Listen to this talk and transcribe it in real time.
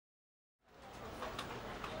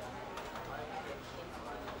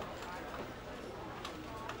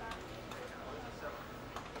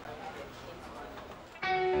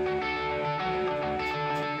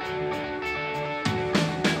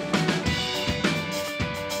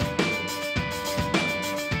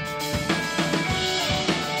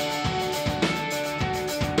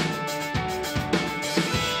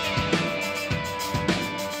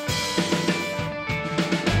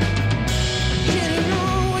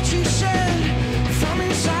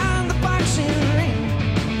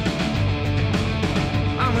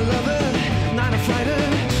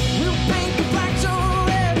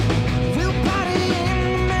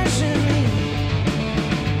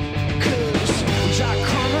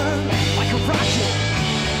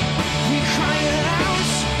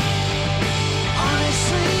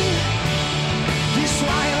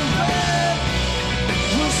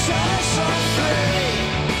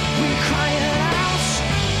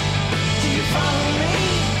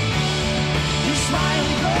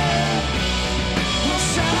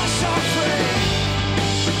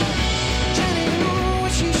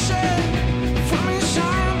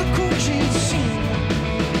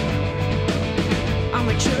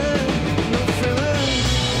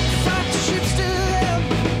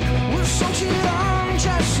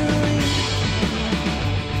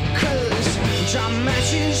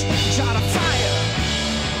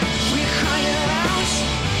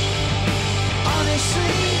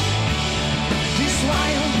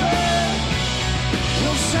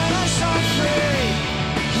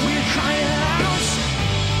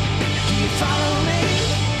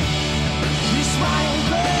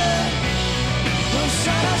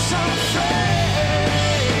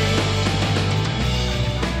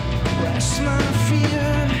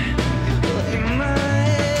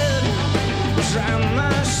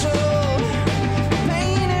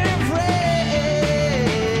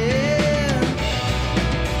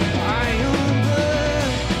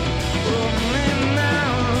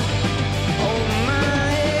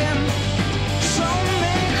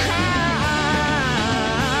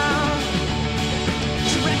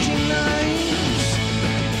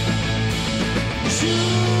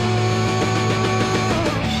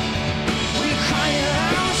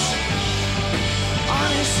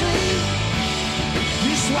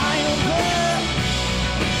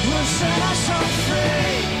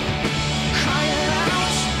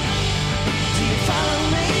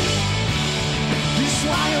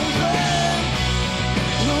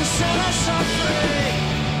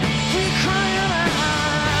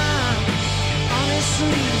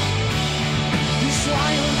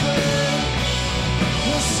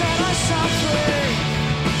are free.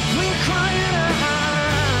 We're crying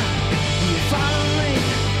out. You follow me.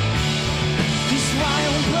 This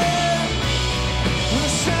wild blood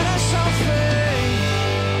will set us all free.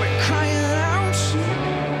 We're crying out.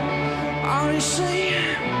 Honestly,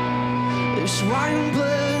 this wild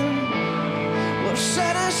blood will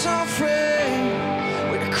set us all free.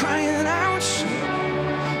 We're crying out.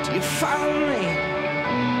 Do you follow me?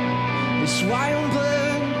 This wild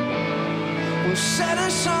blood will set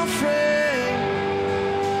us all free.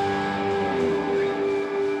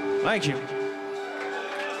 Thank you.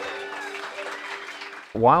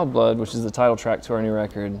 Wildblood, which is the title track to our new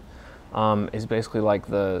record, is basically like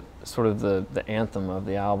the sort of the anthem of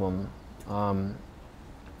the album, and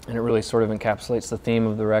it really sort of encapsulates the theme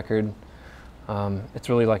of the record. It's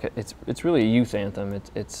really like it's really a youth anthem.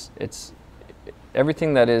 It's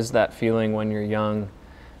everything that is that feeling when you're young,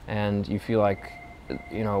 and you feel like,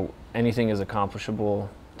 you know, anything is accomplishable.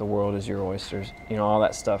 The world is your oysters. You know, all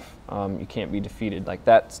that stuff. You can't be defeated. Like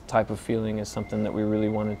that type of feeling is something that we really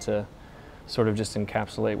wanted to sort of just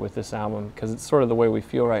encapsulate with this album, because it's sort of the way we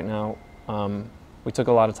feel right now. We took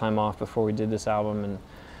a lot of time off before we did this album, and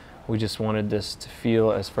we just wanted this to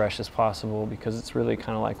feel as fresh as possible, because it's really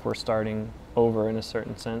kind of like we're starting over in a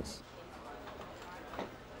certain sense.